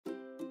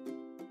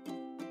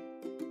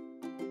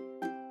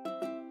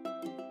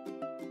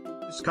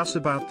Discuss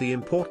about the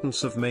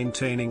importance of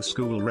maintaining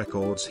school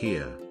records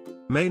here.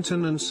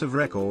 Maintenance of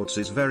records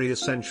is very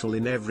essential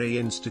in every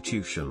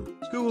institution.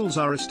 Schools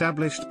are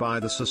established by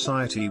the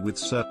society with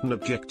certain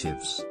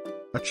objectives.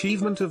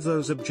 Achievement of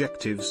those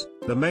objectives,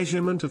 the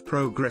measurement of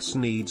progress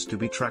needs to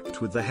be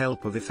tracked with the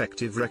help of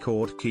effective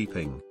record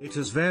keeping. It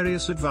has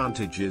various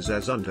advantages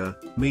as under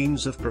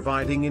means of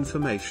providing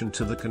information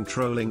to the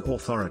controlling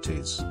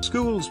authorities.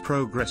 Schools'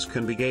 progress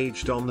can be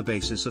gauged on the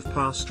basis of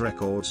past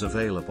records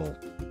available.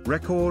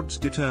 Records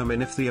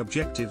determine if the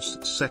objectives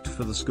set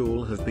for the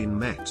school have been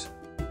met.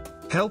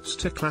 Helps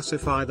to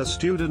classify the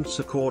students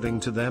according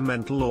to their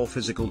mental or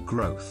physical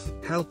growth.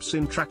 Helps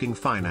in tracking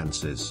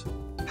finances.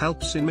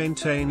 Helps in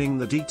maintaining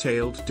the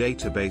detailed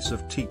database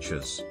of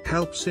teachers.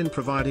 Helps in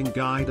providing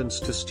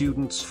guidance to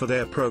students for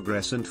their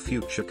progress and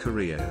future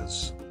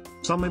careers.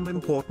 Some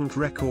important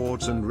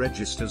records and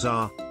registers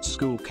are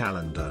school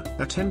calendar,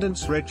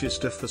 attendance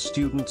register for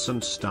students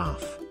and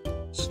staff,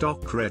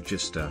 stock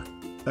register,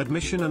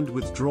 admission and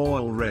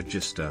withdrawal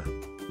register,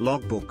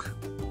 logbook,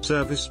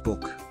 service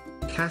book,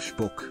 cash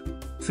book,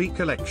 fee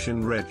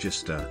collection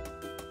register.